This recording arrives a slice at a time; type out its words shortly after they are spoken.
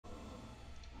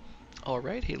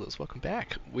Alright, Halos, welcome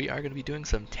back. We are going to be doing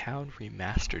some Town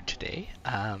Remastered today.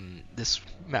 This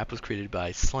map was created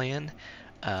by Slan,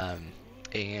 um,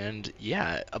 and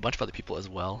yeah, a bunch of other people as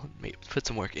well. Put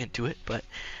some work into it, but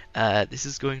this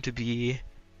is going to be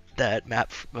that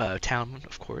map, town,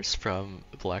 of course, from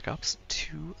Black Ops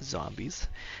 2 Zombies,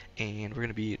 and we're going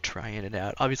to be trying it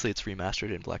out. Obviously, it's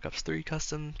remastered in Black Ops 3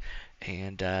 Custom,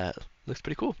 and looks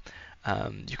pretty cool.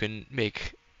 You can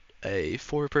make a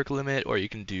 4 perk limit, or you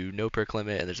can do no perk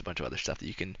limit, and there's a bunch of other stuff that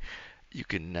you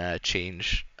can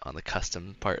change on the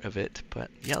custom part of it.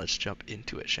 But yeah, let's jump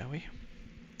into it, shall we?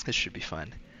 This should be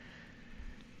fun.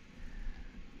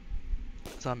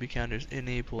 Zombie counters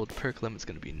enabled. Perk limit's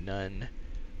going to be none.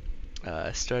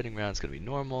 Starting round's going to be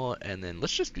normal, and then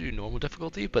let's just do normal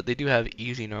difficulty, but they do have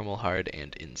easy, normal, hard,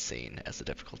 and insane as the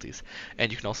difficulties.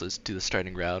 And you can also do the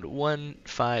starting round 1,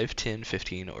 5, 10,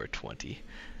 15, or 20.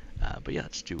 But yeah,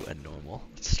 let's do a normal.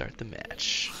 Let's start the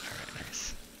match. Alright,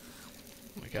 nice.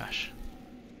 Oh my gosh.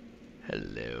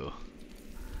 Hello.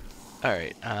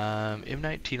 Alright,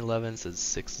 M1911 says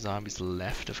 6 zombies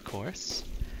left, of course.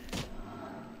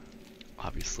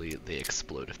 Obviously, they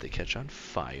explode if they catch on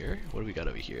fire. What do we got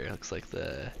over here? Looks like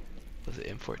was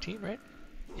it M14, right?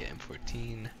 Yeah,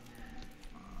 M14.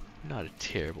 Not a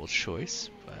terrible choice,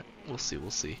 but we'll see,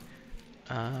 we'll see.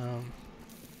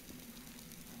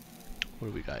 What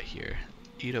do we got here?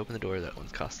 Eat open the door, that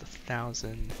one's cost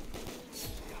 1,000.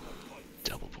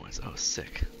 Double points, oh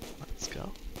sick. Let's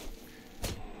go.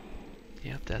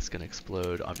 Yep, that's gonna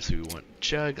explode. Obviously we want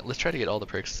jug. Let's try to get all the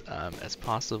perks as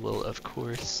possible, of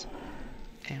course.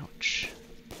 Ouch.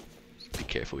 Just be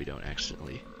careful we don't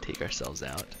accidentally take ourselves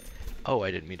out. Oh, I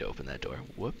didn't mean to open that door.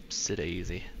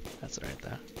 Whoops-a-daisy. That's alright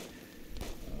though.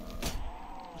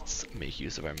 Let's make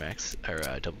use of our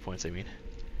double points, I mean.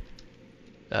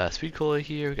 Speed cola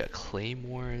here, we got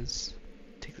claymores.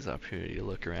 Take this opportunity to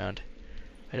look around.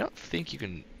 I don't think you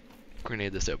can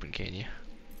grenade this open, can you?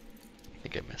 I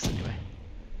think I missed anyway.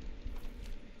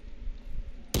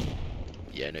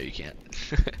 Yeah, no you can't.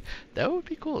 That would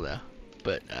be cool though.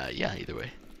 But yeah, either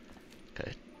way. Got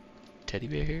a teddy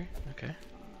bear here, okay.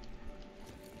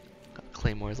 Got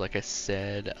claymores like I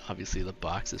said. Obviously the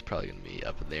box is probably gonna be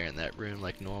up there in that room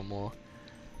like normal.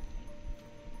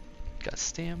 Got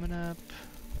stamina up.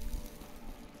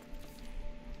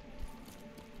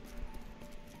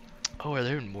 Oh, are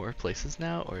there more places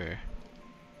now, or?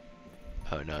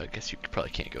 Oh no, I guess you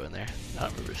probably can't go in there. I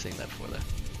don't remember seeing that before though.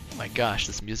 Oh my gosh,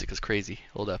 this music is crazy.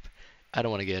 Hold up. I don't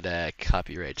want to get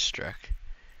copyright struck.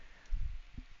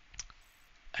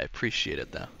 I appreciate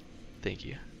it though. Thank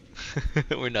you.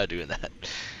 We're not doing that.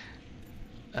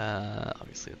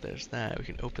 Obviously if there's that, we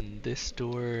can open this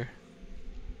door.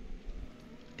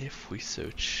 If we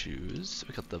so choose.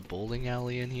 We got the bowling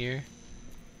alley in here.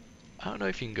 I don't know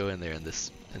if you can go in there in this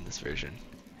version.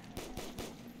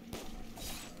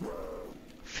 I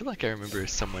feel like I remember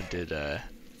someone did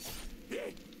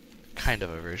kind of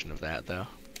a version of that though.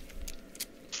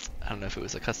 I don't know if it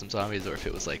was a custom zombies or if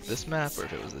it was like this map or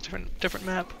if it was a different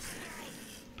map.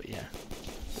 But yeah,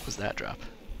 what was that drop?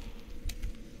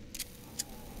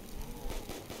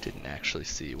 Didn't actually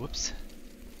see. Whoops.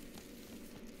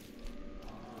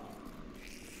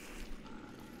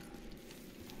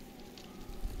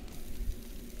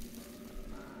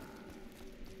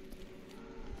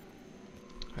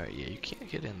 Alright, yeah, you can't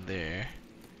get in there.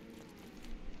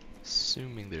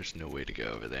 Assuming there's no way to go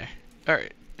over there.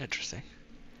 Alright, interesting.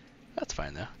 That's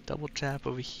fine though. Double tap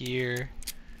over here.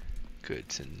 Good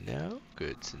to know,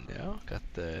 good to know. Got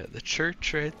the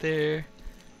church right there.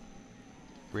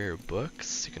 Rare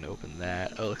books, you can open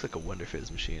that. Oh, it looks like a Wonder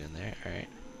Fizz machine in there, alright.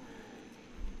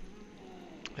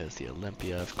 There's the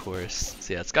Olympia, of course.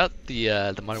 So yeah, it's got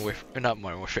the Modern Warfare, or not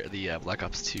Modern Warfare, the Black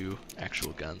Ops 2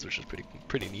 actual guns, which is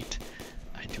pretty neat.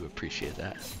 I do appreciate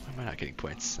that. Why am I not getting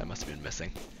points? I must have been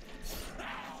missing.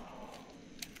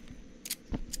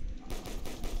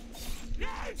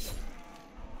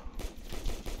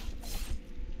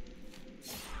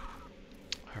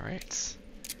 Alright.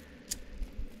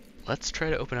 Let's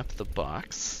try to open up the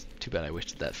box. Too bad I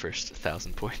wasted that first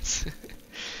 1,000 points.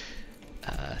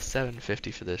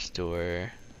 750 for this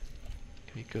door.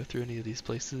 Can we go through any of these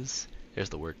places? There's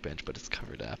the workbench, but it's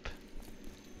covered up.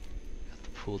 Got the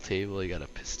pool table, you got a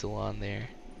pistol on there.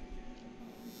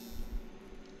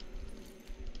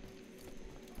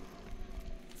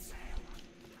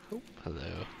 Oh,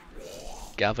 hello.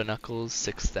 Galvanuckles,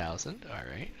 6,000,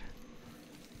 alright.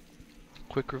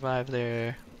 Quick revive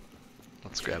there.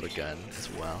 Let's grab a gun as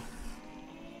well.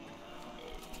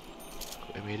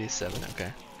 M87,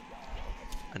 okay.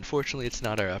 Unfortunately, it's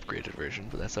not our upgraded version,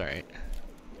 but that's alright.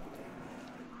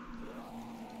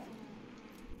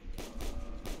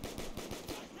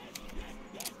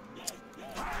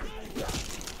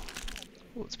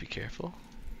 let's be careful.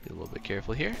 Be a little bit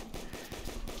careful here.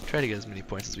 Try to get as many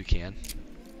points as we can.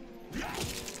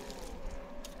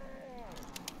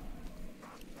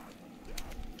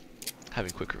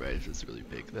 Having quick revives is really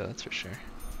big though, that's for sure.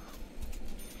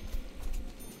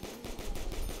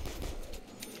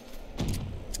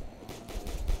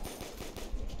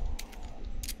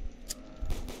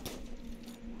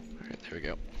 Alright, there we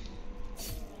go.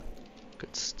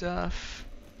 Good stuff.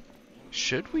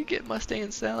 Should we get Mustang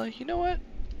and Sally? You know what?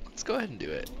 Let's go ahead and do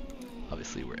it.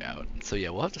 Obviously we're out. So yeah,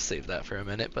 we'll have to save that for a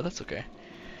minute, but that's okay.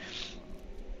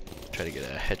 Try to get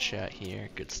a headshot here.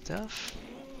 Good stuff.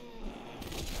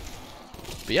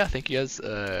 But yeah, thank you guys.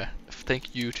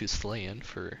 Thank you to Slayan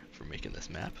for making this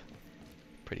map.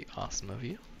 Pretty awesome of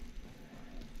you.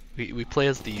 We play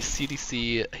as the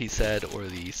CDC, he said, or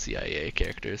the CIA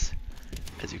characters,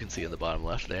 as you can see in the bottom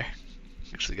left there.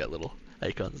 Actually got little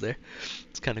icons there.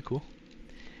 It's kind of cool.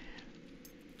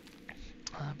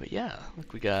 But yeah,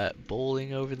 look, we got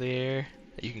bowling over there.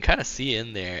 You can kind of see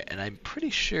in there, and I'm pretty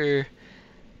sure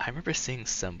I remember seeing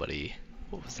somebody.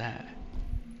 What was that?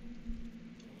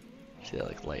 See that,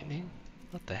 like lightning?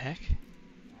 What the heck?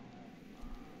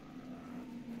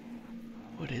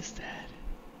 What is that?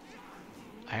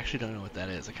 I actually don't know what that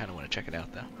is. I kind of want to check it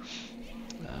out though.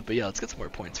 But yeah, let's get some more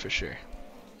points for sure.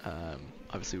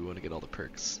 Obviously we want to get all the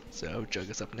perks. So Jug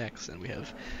is up next, and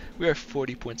we are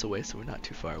 40 points away, so we're not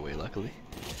too far away, luckily.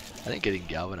 I think getting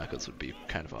Galvanuckles would be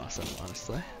kind of awesome,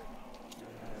 honestly.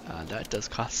 That does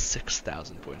cost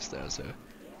 6,000 points though, so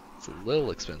it's a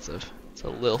little expensive. It's a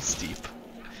little steep,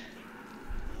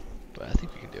 but I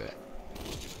think we can do it.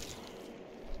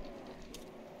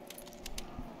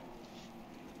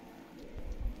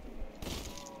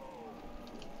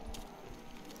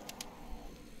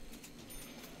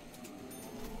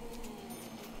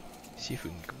 See if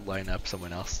we can line up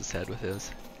someone else's head with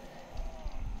his.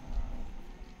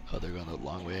 Oh, they're going the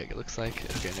long way, it looks like.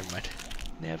 Okay, never mind.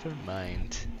 Never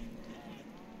mind.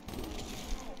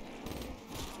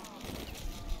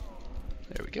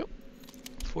 There we go.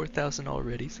 4,000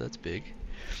 already, so that's big.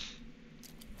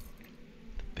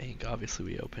 The bank, obviously,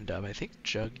 we opened up. I think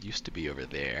Jug used to be over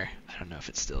there. I don't know if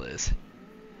it still is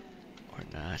or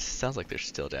not. Sounds like they're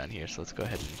still down here, so let's go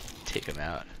ahead and take them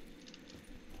out.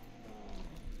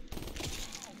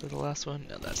 Is that the last one?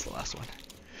 No, that's the last one.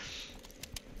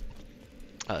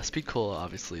 Speed Cola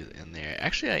obviously is in there.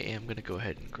 Actually, I am going to go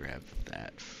ahead and grab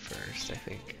that first, I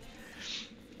think.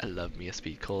 I love me a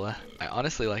Speed Cola. I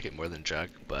honestly like it more than Jug,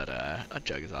 but a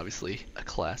Jug is obviously a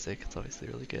classic. It's obviously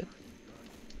really good.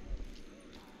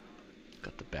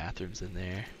 Got the bathrooms in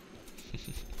there.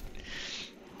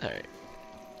 Alright.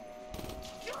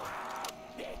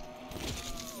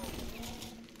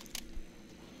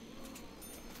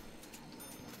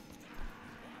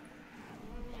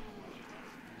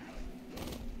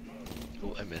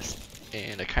 Oh, I missed.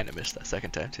 And I kind of missed that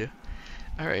second time too.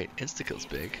 Alright, insta-kill's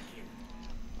big.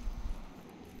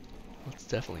 Let's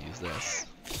definitely use this.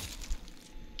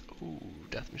 Ooh,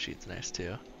 death machine's nice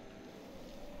too.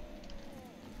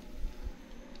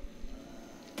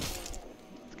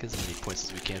 Let's get as many points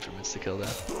as we can from insta-kill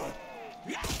though.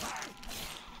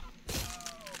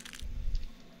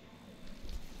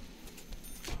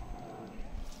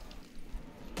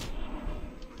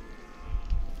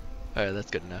 Alright,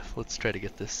 that's good enough. Let's try to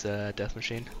get this death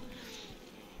machine.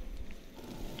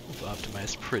 We've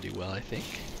optimized pretty well, I think.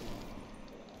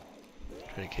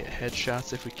 Try to get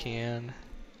headshots if we can.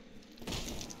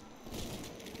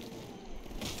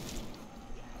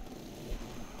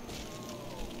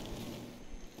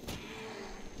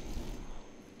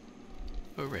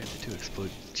 Oh right, they do explode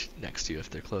next to you if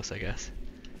they're close, I guess.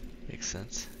 Makes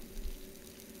sense.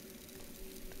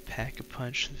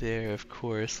 Pack-a-punch there, of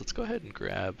course. Let's go ahead and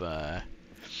grab,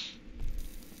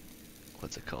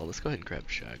 what's it called? Let's go ahead and grab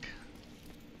Jug.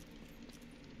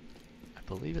 I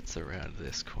believe it's around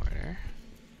this corner.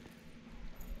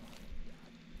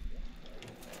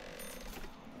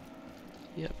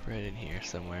 Yep, right in here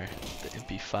somewhere. The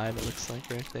MP5 it looks like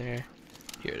right there.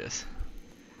 Here it is.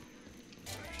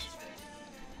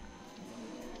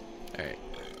 Alright.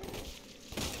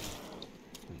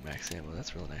 Max ammo,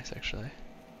 that's real nice actually.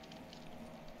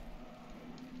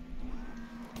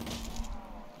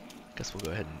 Guess we'll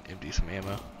go ahead and empty some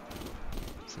ammo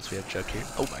since we have Jug here.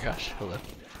 Oh my gosh, hello.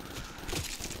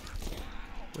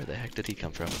 Where the heck did he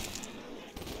come from?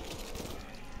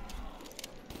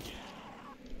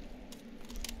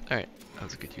 Alright, that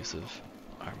was a good use of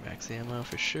our max ammo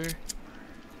for sure. Let's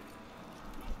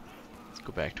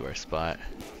go back to our spot.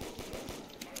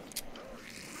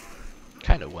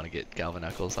 Kinda want to get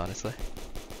Galvanuckles, honestly.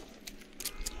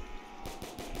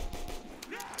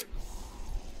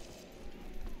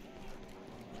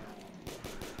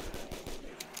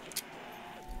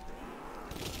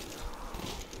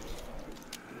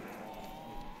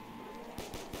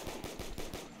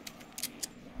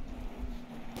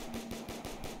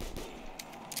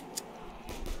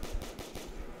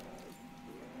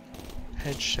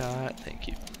 Headshot, thank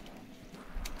you.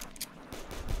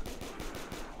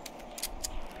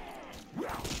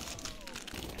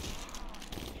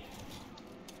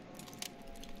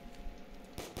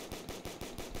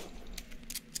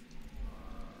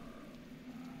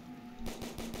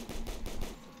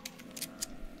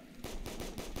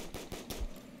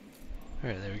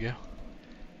 Alright, there we go.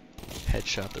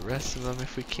 Headshot the rest of them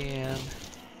if we can.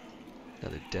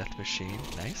 Another death machine,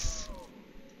 nice.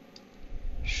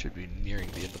 Should be nearing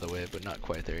the end of the wave, but not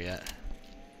quite there yet.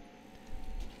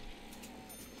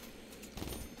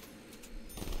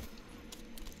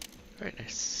 Alright,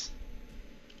 nice.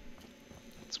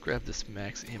 Let's grab this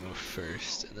max ammo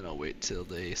first, and then I'll wait till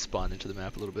they spawn into the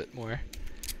map a little bit more.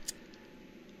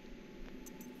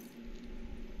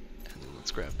 And then let's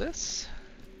grab this.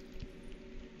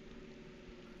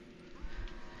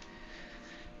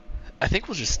 I think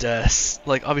we'll just,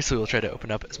 like, obviously we'll try to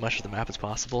open up as much of the map as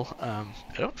possible. I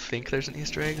don't think there's an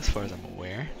Easter egg as far as I'm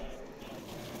aware.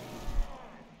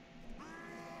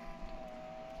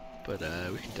 But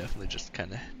we can definitely just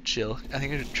kind of chill. I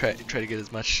think I'm going to try to get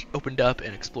as much opened up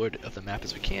and explored of the map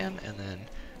as we can, and then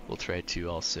we'll try to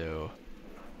also...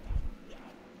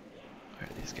 Where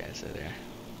are these guys? Are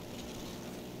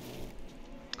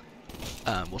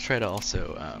there? We'll try to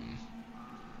also...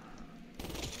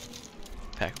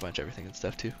 pack a bunch of everything and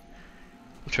stuff too.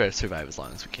 We'll try to survive as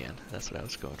long as we can. That's what I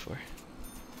was going for.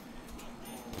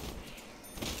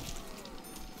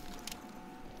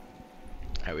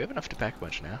 Alright, we have enough to pack a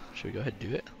bunch now. Should we go ahead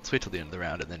and do it? Let's wait till the end of the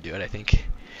round and then do it, I think.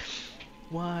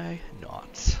 Why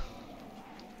not?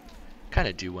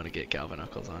 Kinda do want to get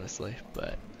Galvanuckles, honestly,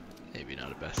 but maybe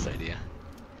not a best idea.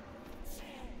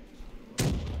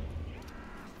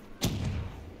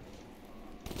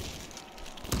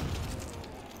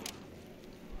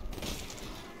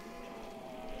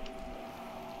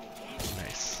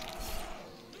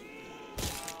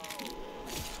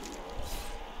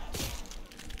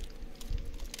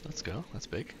 Let's go, that's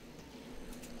big.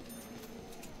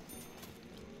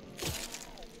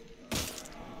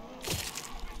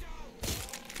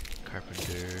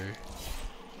 Carpenter.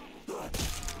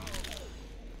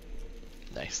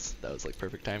 Nice, that was like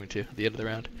perfect timing too, at the end of the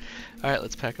round. Alright,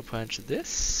 let's pack a punch of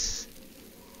this.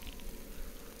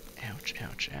 Ouch,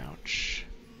 ouch, ouch.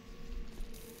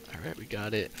 Alright, we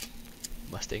got it.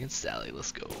 Mustang and Sally,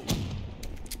 let's go.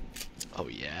 Oh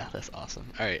yeah, that's awesome.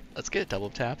 Alright, let's get a double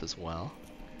tap as well.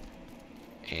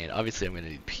 And obviously I'm going to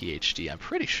need PhD. I'm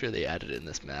pretty sure they added it in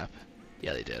this map.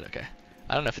 Yeah, they did, okay.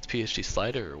 I don't know if it's PhD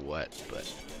slider or what,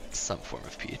 but some form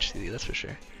of PhD, that's for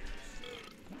sure.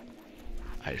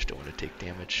 I just don't want to take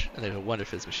damage. And there's a Wonder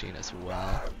Fizz machine as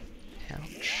well.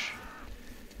 Ouch.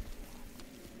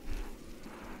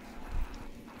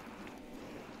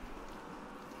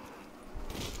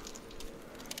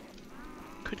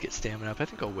 Could get stamina up. I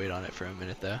think I'll wait on it for a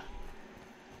minute though.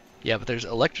 Yeah, but there's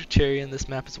Electric Cherry in this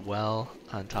map as well,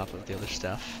 on top of the other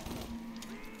stuff.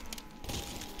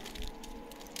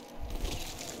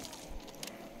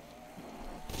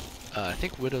 I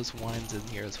think Widow's Wine's in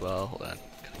here as well. Hold on,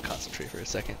 gotta concentrate for a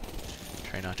second.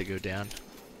 Try not to go down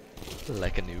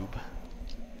like a noob.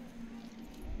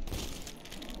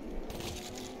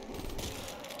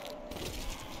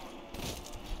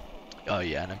 Oh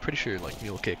yeah, and I'm pretty sure like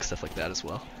Mule Kick, stuff like that as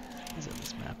well, is in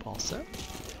this map also.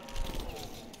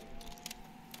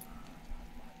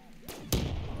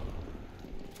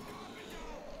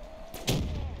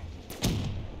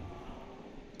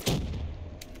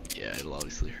 It'll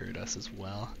obviously hurt us as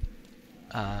well.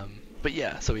 But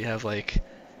yeah, so we have like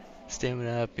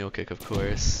Stamina Up, Mule Kick of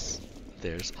course.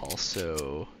 There's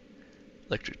also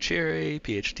Electric Cherry,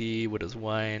 PhD, Widow's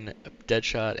Wine,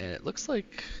 Deadshot, and it looks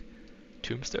like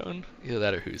Tombstone. Either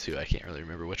that or Who's Who, I can't really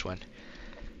remember which one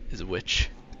is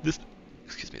which.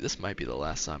 This might be the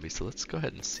last zombie, so let's go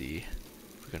ahead and see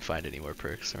if we can find any more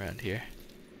perks around here.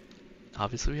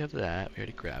 Obviously we have that, we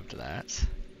already grabbed that.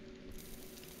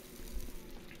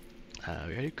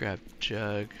 We already grabbed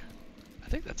Jug. I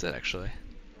think that's it actually.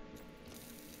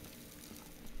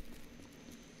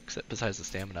 Except besides the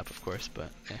stamina up, of course,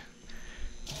 but yeah.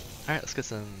 Alright, let's get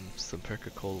some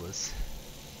Perca-Colas.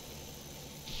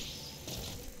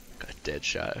 Got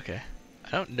Deadshot, okay.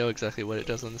 I don't know exactly what it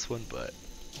does on this one, but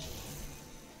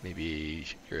maybe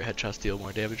your headshots deal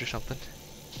more damage or something.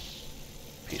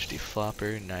 PhD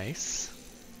Flopper, nice.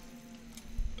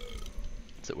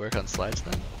 Does it work on slides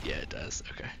then? Yeah, it does,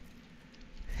 okay.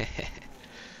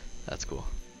 That's cool.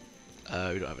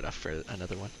 We don't have enough for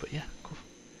another one, but yeah, cool.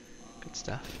 Good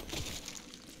stuff.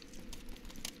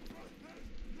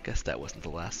 Guess that wasn't the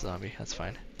last zombie, that's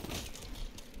fine.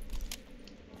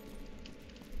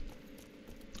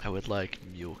 I would like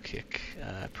mule kick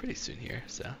pretty soon here,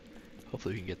 so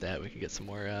hopefully we can get that. We can get some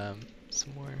more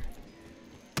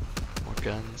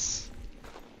guns.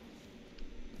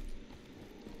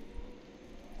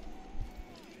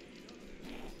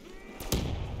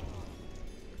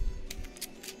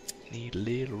 Need a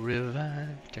little revive.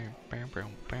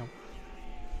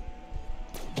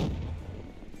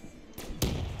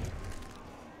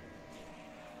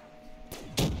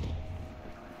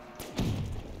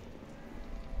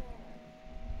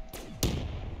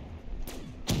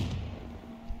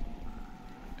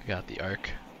 I got the arc.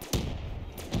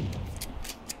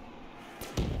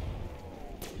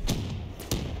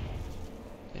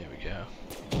 There we go.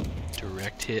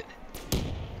 Direct hit.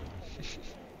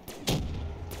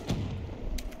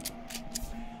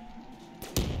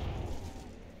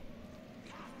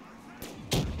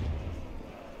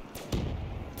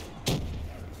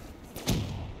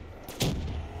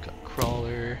 Got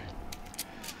crawler.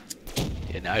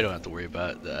 Yeah, now I don't have to worry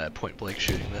about point blank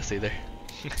shooting this either.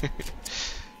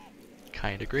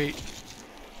 Kinda great.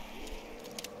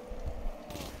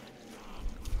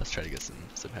 Let's try to get some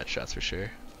headshots for sure.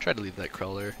 Try to leave that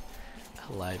crawler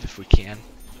alive if we can.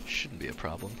 Shouldn't be a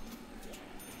problem.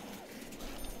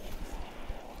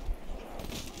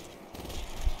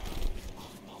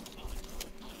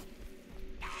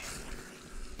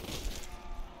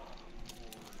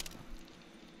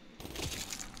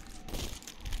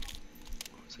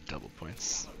 So double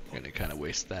points. I'm gonna kind of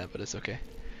waste that, but it's okay.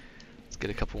 Let's get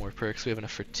a couple more perks. We have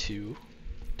enough for 2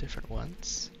 different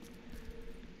ones.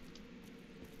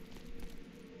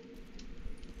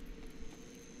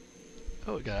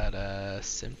 Oh, we got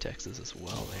Simtexes as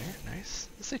well there. Nice.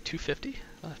 Let's say 250.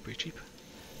 Oh, that's pretty cheap.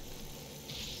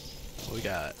 What we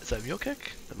got? Is that mule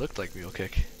kick? It looked like mule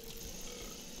kick.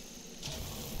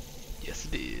 Yes,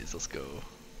 it is. Let's go.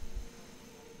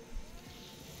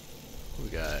 What we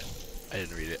got? I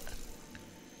didn't read it.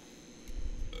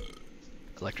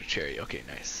 Electric cherry. Okay,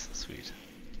 nice. Sweet.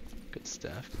 Good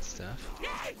stuff. Good stuff.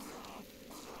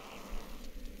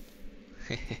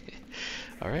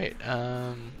 Alright,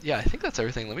 yeah, I think that's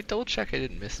everything. Let me double check I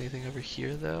didn't miss anything over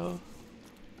here, though.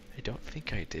 I don't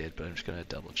think I did, but I'm just gonna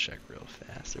double check real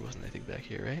fast. There wasn't anything back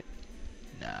here, right?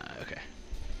 Nah, okay.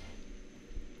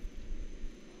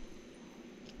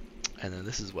 And then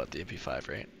this is what, the MP5,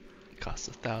 right? It costs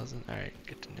 1,000. Alright,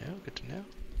 good to know, good to know.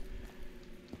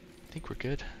 I think we're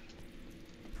good.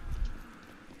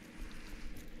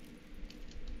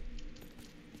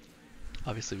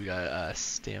 Obviously we got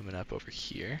stamina up over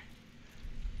here.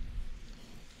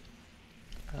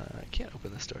 I can't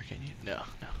open this door, can you? No,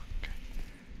 no. Okay.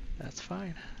 That's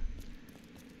fine.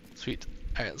 Sweet.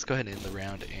 Alright, let's go ahead and end the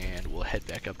round and we'll head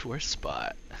back up to our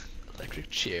spot. Electric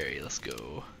cherry, let's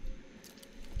go.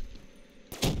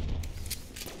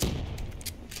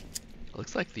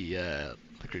 Looks like the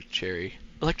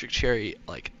electric cherry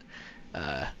like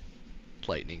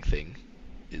lightning thing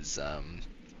is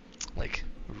like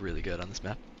really good on this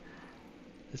map.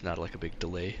 There's not like a big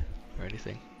delay or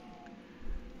anything.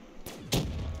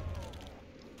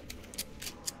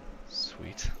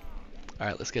 Sweet.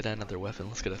 Alright, let's get another weapon.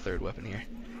 Let's get a third weapon here.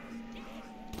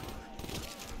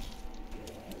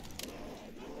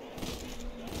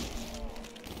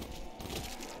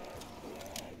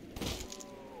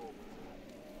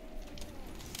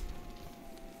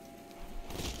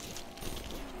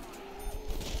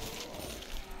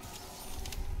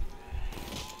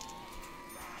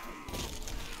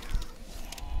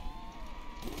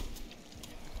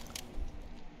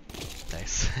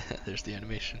 Nice. There's the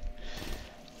animation.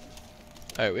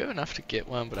 Alright, we have enough to get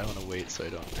one, but I want to wait so I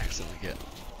don't accidentally get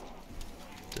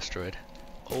destroyed.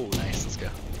 Oh, nice. Let's go.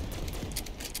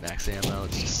 Max ammo.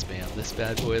 Let's just spam this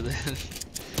bad boy then.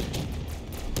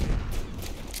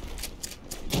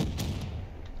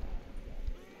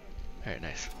 Alright,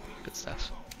 nice. Good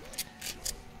stuff.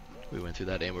 We went through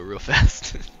that ammo real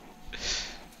fast.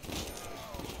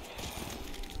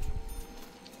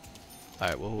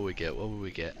 Alright, what will we get? What will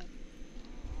we get?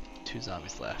 2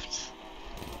 zombies left.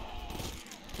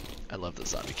 I love the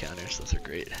zombie counters, those are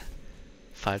great.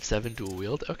 5.7 dual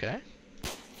wield, okay.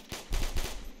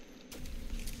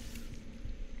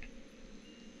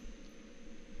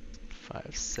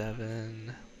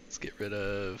 .57. Let's get rid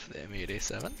of the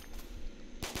M8A7.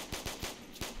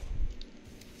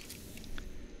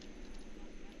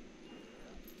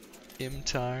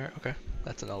 IMTAR, okay.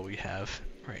 That's all we have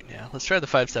right now. Let's try the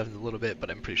 5.7s a little bit,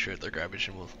 but I'm pretty sure they're garbage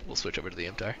and we'll switch over to the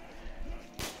IMTAR.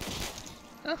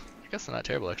 Oh, I guess they're not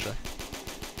terrible actually.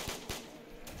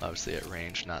 Obviously at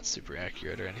range, not super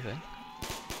accurate or anything.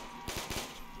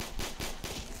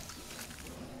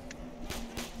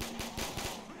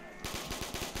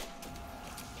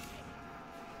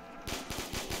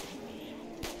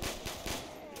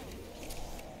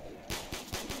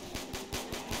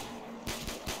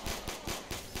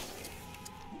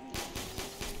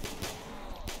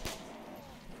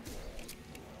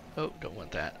 Oh, don't want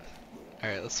that.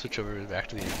 Alright, let's switch over back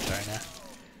to the inventory now.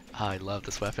 Oh, I love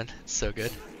this weapon. It's so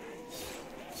good.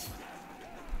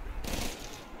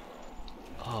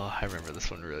 Oh, I remember this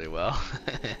one really well.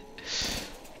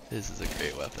 This is a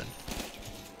great weapon.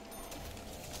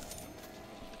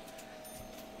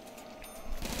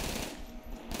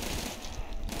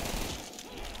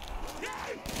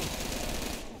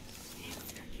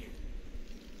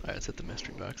 Alright, let's hit the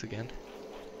mystery box again.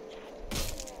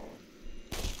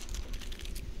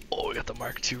 Oh, we got the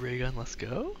Mark II ray gun. Let's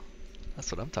go. That's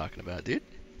what I'm talking about, dude.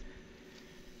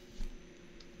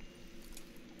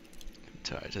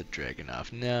 Charge a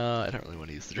jug-a-nog. No, I don't really want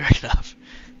to use the jug-a-nog.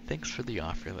 Thanks for the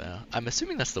offer, though. I'm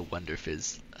assuming that's the Wonder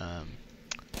Fizz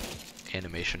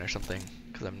animation or something,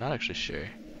 because I'm not actually sure.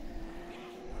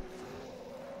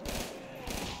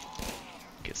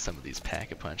 Get some of these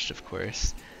pack-a-punched, of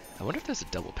course. I wonder if there's a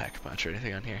double pack-a-punch or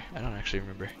anything on here. I don't actually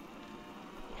remember.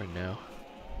 Or no.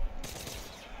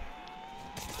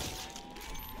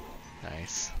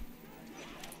 Nice.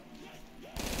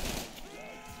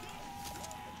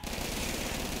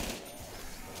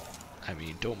 I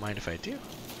mean, don't mind if I do.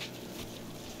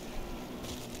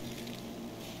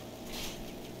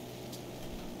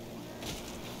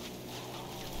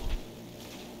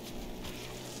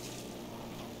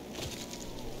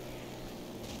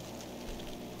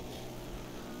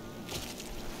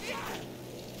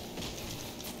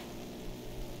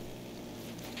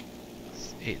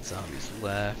 There's 8 zombies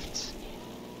left.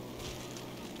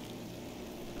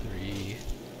 3,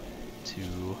 2,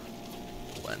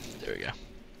 1. There we go.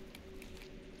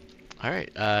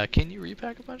 Alright, can you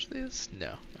repack a bunch of these?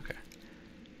 No. Okay.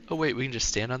 Oh wait, we can just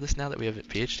stand on this now that we have a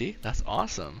PhD? That's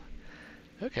awesome.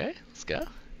 Okay, let's go.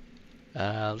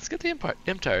 Let's get the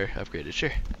Empire upgraded,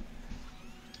 sure.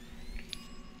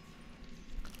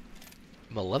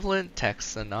 Malevolent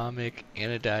Taxonomic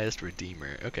Anodized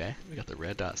Redeemer. Okay, we got the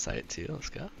red dot sight too, let's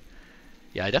go.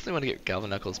 Yeah, I definitely want to get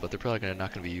Galvan Knuckles, but they're probably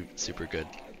not going to be super good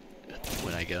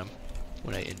when I get them.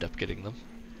 When I end up getting them.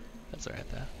 That's alright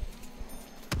though.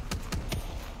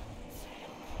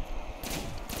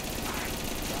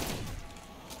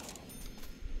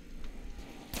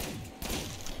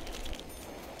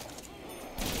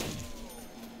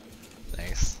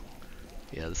 Nice.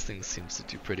 Yeah, this thing seems to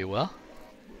do pretty well.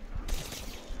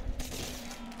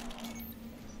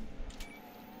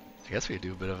 I guess we could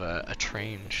do a bit of a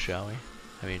train, shall we?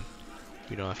 I mean,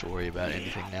 we don't have to worry about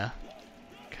anything now.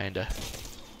 Kinda.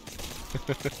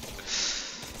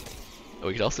 Oh,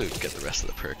 we could also get the rest of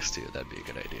the perks too. That'd be a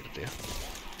good idea to do,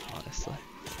 honestly.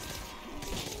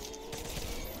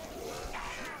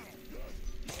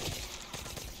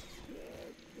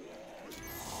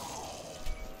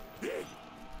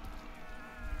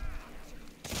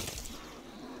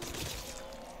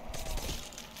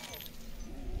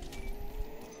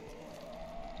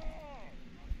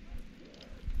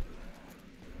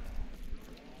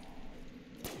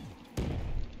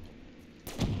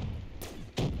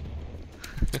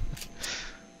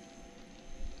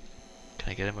 Can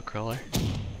I get him a crawler?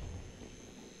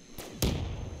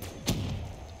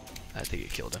 I think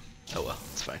it killed him. Oh well,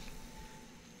 it's fine.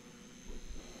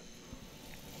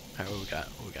 Alright, what we got?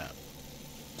 What we got?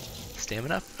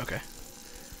 Stamina up? Okay.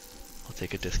 I'll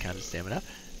take a discounted stamina up.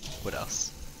 What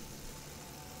else?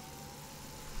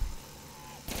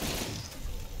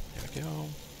 There we go.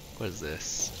 What is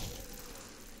this?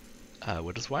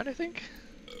 What is wine, I think?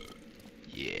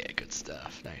 Yeah, good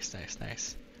stuff. Nice, nice,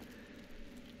 nice.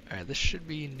 Alright, this should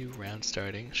be new round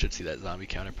starting. Should see that zombie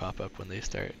counter pop up when they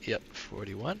start. Yep,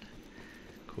 41.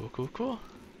 Cool, cool, cool.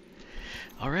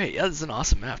 Alright, yeah, this is an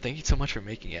awesome map. Thank you so much for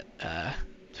making it.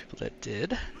 People that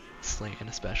did. Slinkin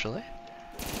especially.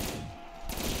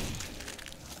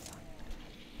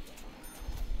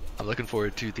 I'm looking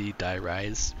forward to the Die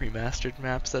Rise remastered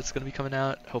maps that's going to be coming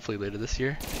out, hopefully later this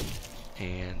year.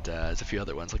 And there's a few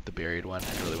other ones, like the Buried one.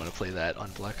 I really want to play that on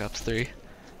Black Ops 3.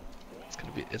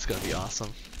 It's gonna be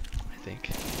awesome, I think.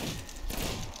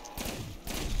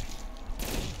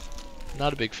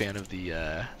 Not a big fan of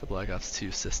the Black Ops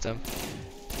 2 system.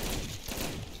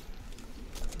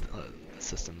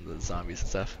 The zombies and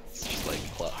stuff. It's just like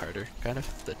a lot harder, kind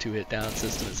of. The 2-hit down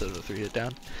system instead of the 3-hit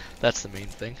down. That's the main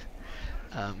thing.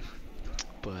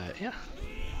 But yeah.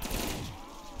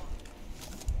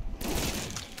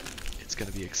 It's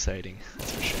gonna be exciting,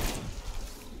 that's for sure.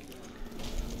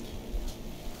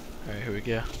 Alright, here we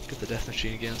go. Get the death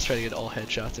machine again. Let's try to get all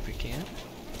headshots if we can.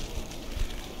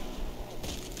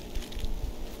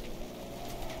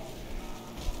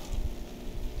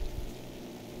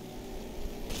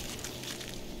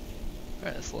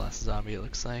 Alright, that's the last zombie it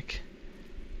looks like.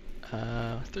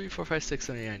 3, 4, 5, 6,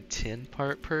 7, 8, 9, 10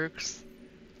 part perks.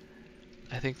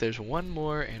 I think there's one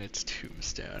more and it's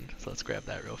tombstone. So let's grab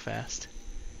that real fast.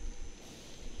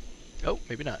 Oh,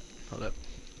 maybe not. Hold up.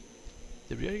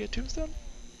 Did we already get tombstone?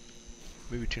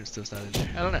 Maybe tombstone's not in there.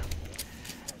 I don't know.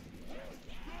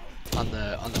 On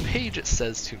the page it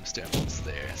says tombstone's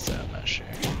there, so I'm not sure.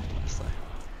 Honestly.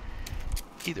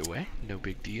 Either way, no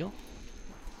big deal.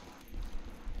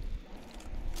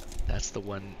 That's the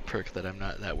one perk that I'm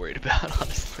not that worried about,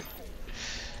 honestly.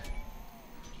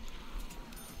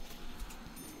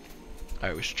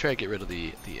 Alright, we should try to get rid of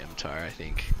the MTAR, I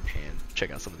think, and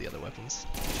check out some of the other weapons.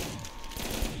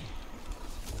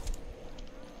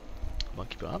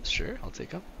 Monkey bombs, sure, I'll take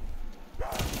them.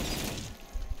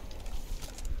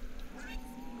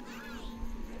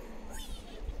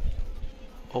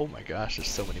 Oh my gosh, there's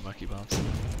so many monkey bombs.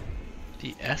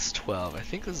 The S12, I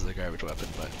think this is a garbage weapon,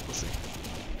 but we'll see.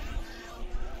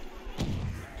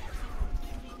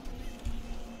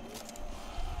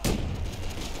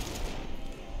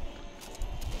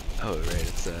 Oh right,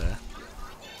 it's I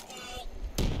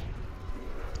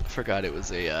forgot it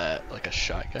was a like a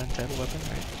shotgun type of weapon,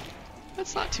 right?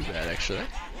 That's not too bad actually.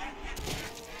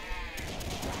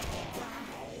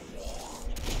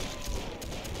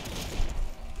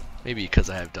 Maybe because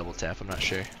I have double tap, I'm not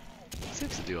sure.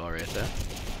 Seems to do alright though.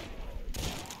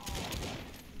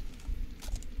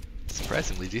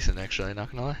 Surprisingly decent actually,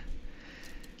 not gonna lie.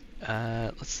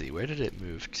 Let's see, where did it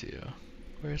move to?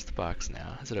 Where's the box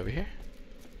now? Is it over here?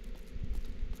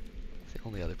 It's the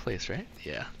only other place, right?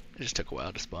 Yeah. It just took a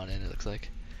while to spawn in, it looks like.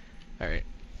 Alright.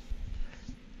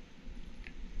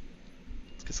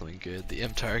 Let's get something good. The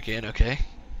MTAR again, okay.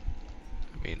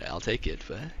 I mean, I'll take it,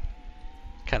 but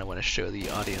kind of want to show the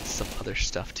audience some other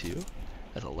stuff too.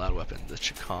 That's a loud weapon. The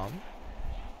Chicom.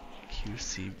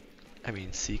 CQB.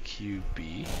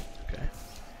 Okay.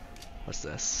 What's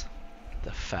this?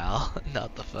 The FAL,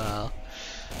 not the FAL.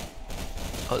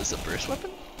 Oh, this is a burst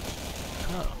weapon?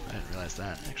 Oh, I didn't realize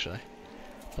that, actually.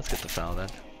 Let's get the FAL then.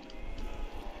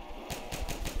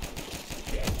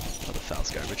 Oh, the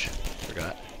FAL's garbage.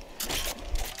 Forgot.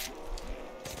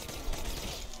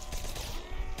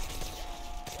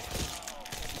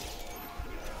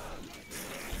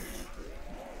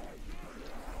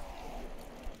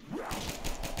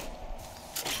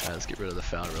 Alright, let's get rid of the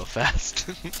FAL real fast.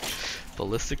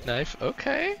 Ballistic knife,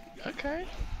 okay, okay.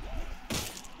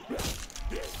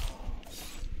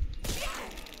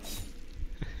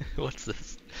 What's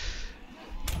this?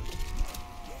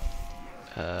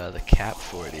 The cap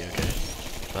 40, okay.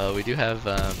 Well, we do have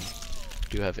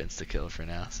insta kill for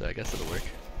now, so I guess it'll work.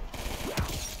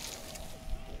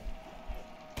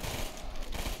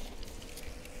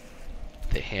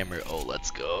 The hammer, oh let's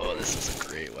go. This is a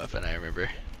great weapon, I remember.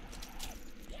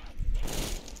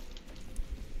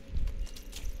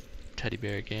 Teddy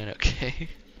bear again, okay.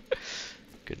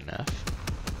 Good enough.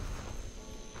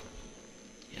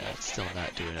 Yeah, it's still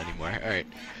not doing it anymore. Alright.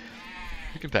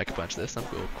 We can pack a punch this, I'm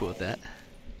cool with that.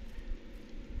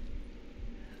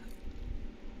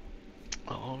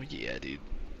 Oh yeah, dude.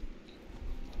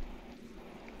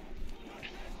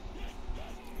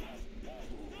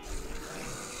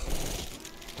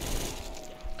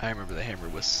 I remember the hammer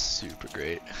was super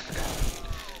great.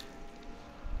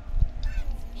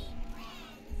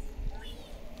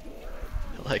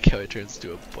 I like how it turns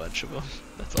into a bunch of them.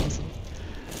 That's awesome.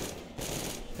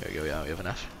 There we go, yeah, we have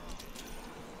enough.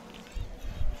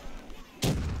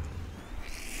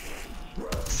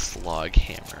 Slog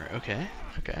hammer, okay,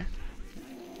 okay.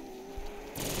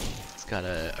 It's got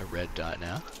a red dot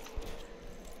now.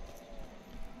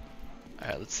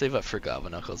 Alright, let's save up for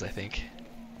Goblin Knuckles, I think.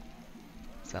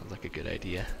 Sounds like a good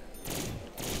idea.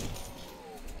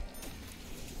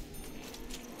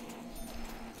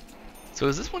 So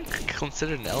is this one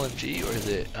considered an LMG, or is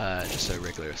it just a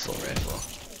regular assault rifle?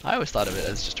 I always thought of it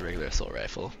as just a regular assault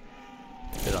rifle.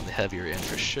 A bit on the heavier end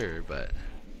for sure, but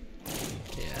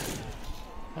yeah,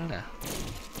 I don't know.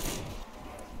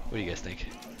 What do you guys think?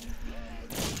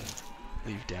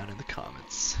 Leave down in the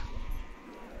comments.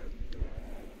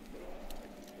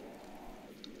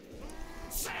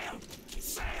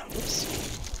 Oops.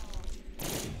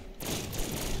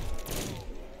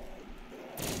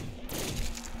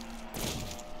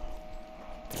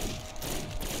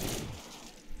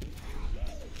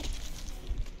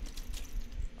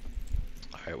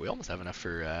 Alright, we almost have enough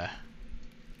for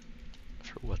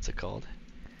what's it called?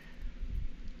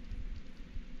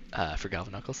 For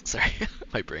Galvin Knuckles. Sorry,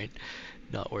 my brain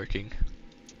not working.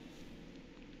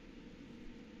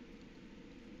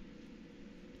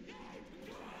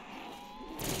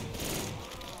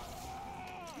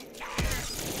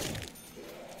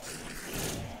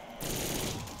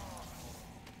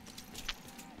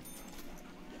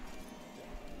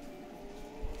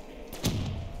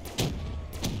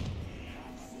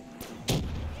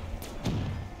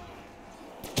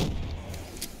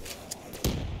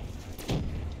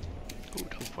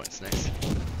 That's nice.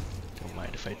 Don't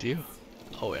mind if I do.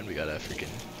 Oh, and we got a freaking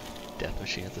death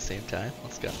machine at the same time.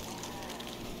 Let's go.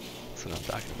 That's what I'm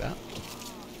talking about.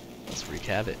 Let's wreak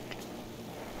havoc.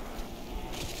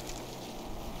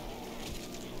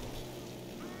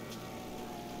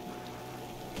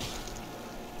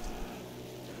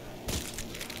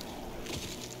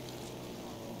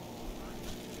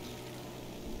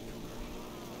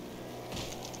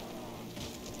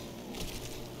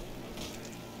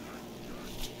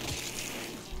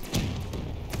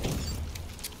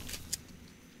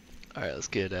 Alright, let's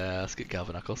get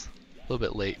Galvanuckles. A little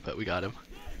bit late, but we got him.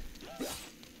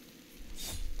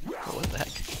 Oh, what the heck?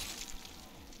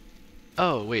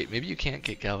 Oh, wait, maybe you can't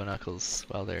get Galvanuckles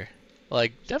while they're... Well, I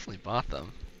definitely bought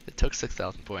them. It took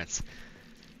 6,000 points.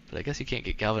 But I guess you can't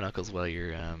get Galvanuckles while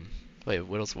you're, wait,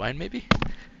 Whittle's Wine, maybe?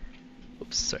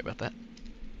 Oops, sorry about that.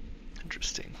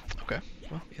 Interesting. Okay,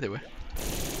 well, either way.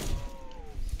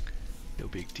 No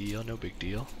big deal, no big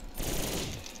deal.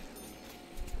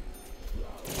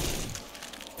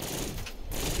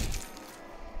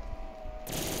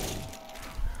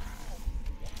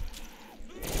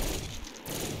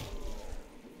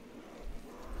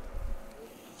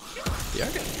 They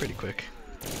are getting pretty quick.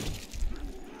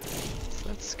 So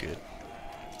that's good.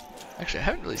 Actually, I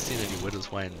haven't really seen any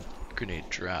Widow's Wine grenade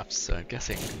drops, so I'm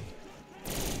guessing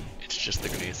it's just the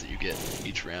grenades that you get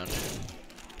each round.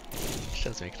 Which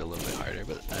does make it a little bit harder,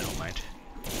 but I don't mind.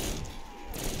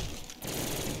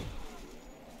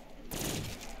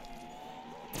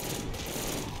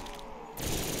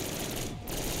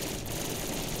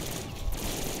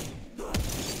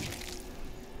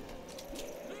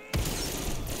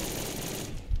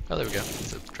 Oh, there we go.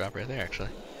 There's a drop right there, actually.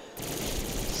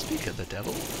 Speak of the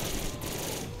devil.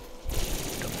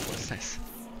 Double force, nice.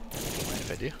 Don't mind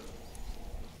if I do.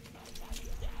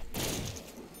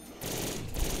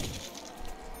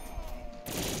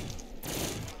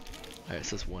 Alright,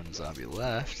 so there's one zombie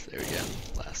left. There we go.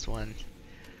 Last one.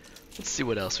 Let's see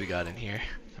what else we got in here.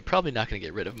 I'm probably not going to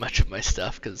get rid of much of my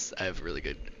stuff because I have really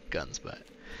good guns, but...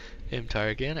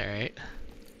 Imtar again, alright.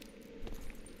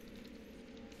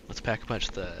 Let's pack a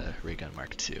punch the ray gun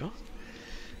Mark II.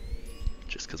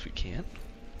 Just because we can.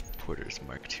 Porter's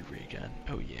Mark II ray gun.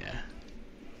 Oh yeah.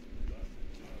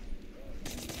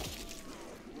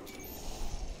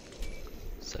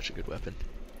 Such a good weapon.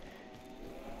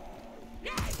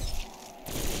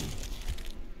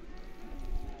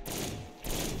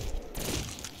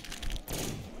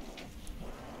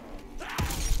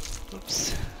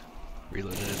 Oops.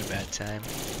 Reloaded at a bad time.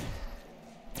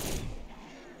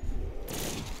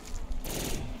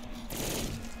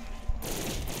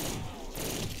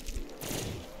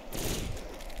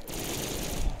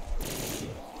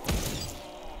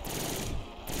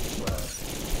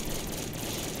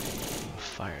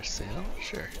 Fire sale?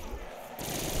 Sure.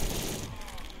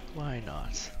 Why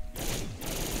not?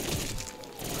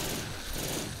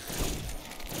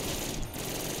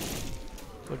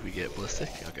 What did we get? Ballistic?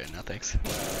 Okay, no thanks.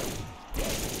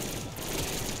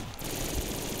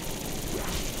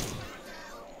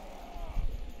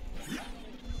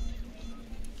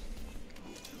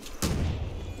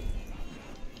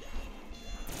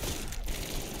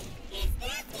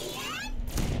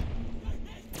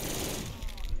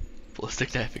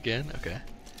 Ballistic knife again? Okay.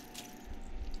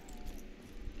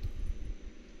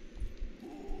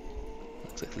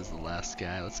 Looks like this is the last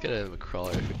guy. Let's get a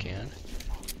crawler if we can.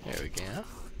 There we go.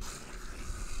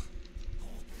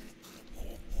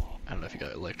 I don't know if you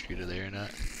got electrocuted there or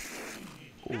not.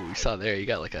 Oh, we saw there you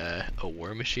got like a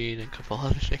war machine and a couple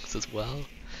other things as well.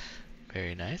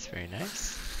 Very nice, very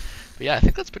nice. But yeah, I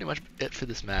think that's pretty much it for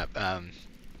this map. I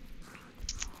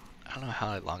don't know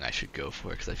how long I should go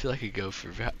for, because I feel like I could go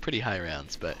for pretty high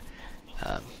rounds, but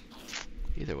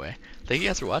either way. Thank you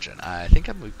guys for watching. I think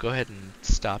I'm going to go ahead and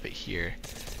stop it here,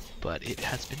 but it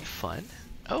has been fun.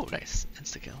 Oh, nice.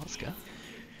 Insta-kill. Let's go.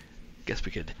 Guess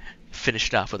we could finish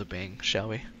it off with a bang, shall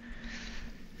we?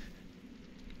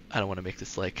 I don't want to make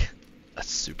this like a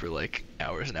super like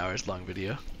hours and hours long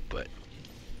video, but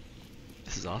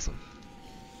this is awesome.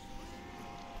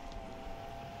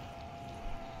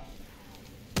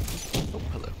 Oh,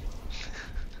 hello.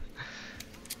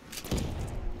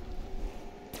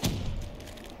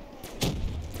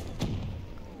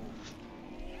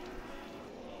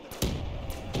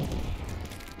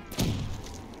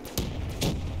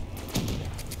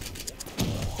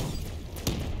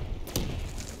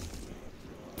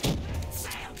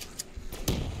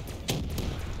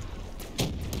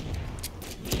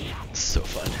 So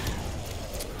fun.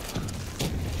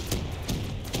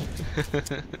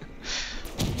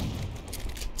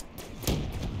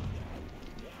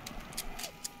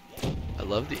 I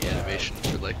love the animation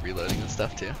for like reloading and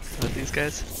stuff too with these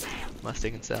guys,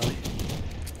 Mustang and Sally.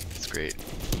 It's great.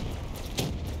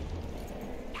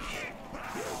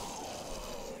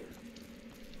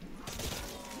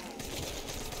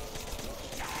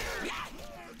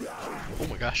 Oh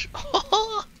my gosh.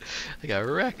 I got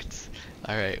wrecked.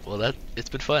 Alright, well it's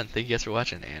been fun. Thank you guys for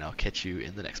watching, and I'll catch you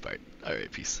in the next part.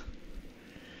 Alright, peace.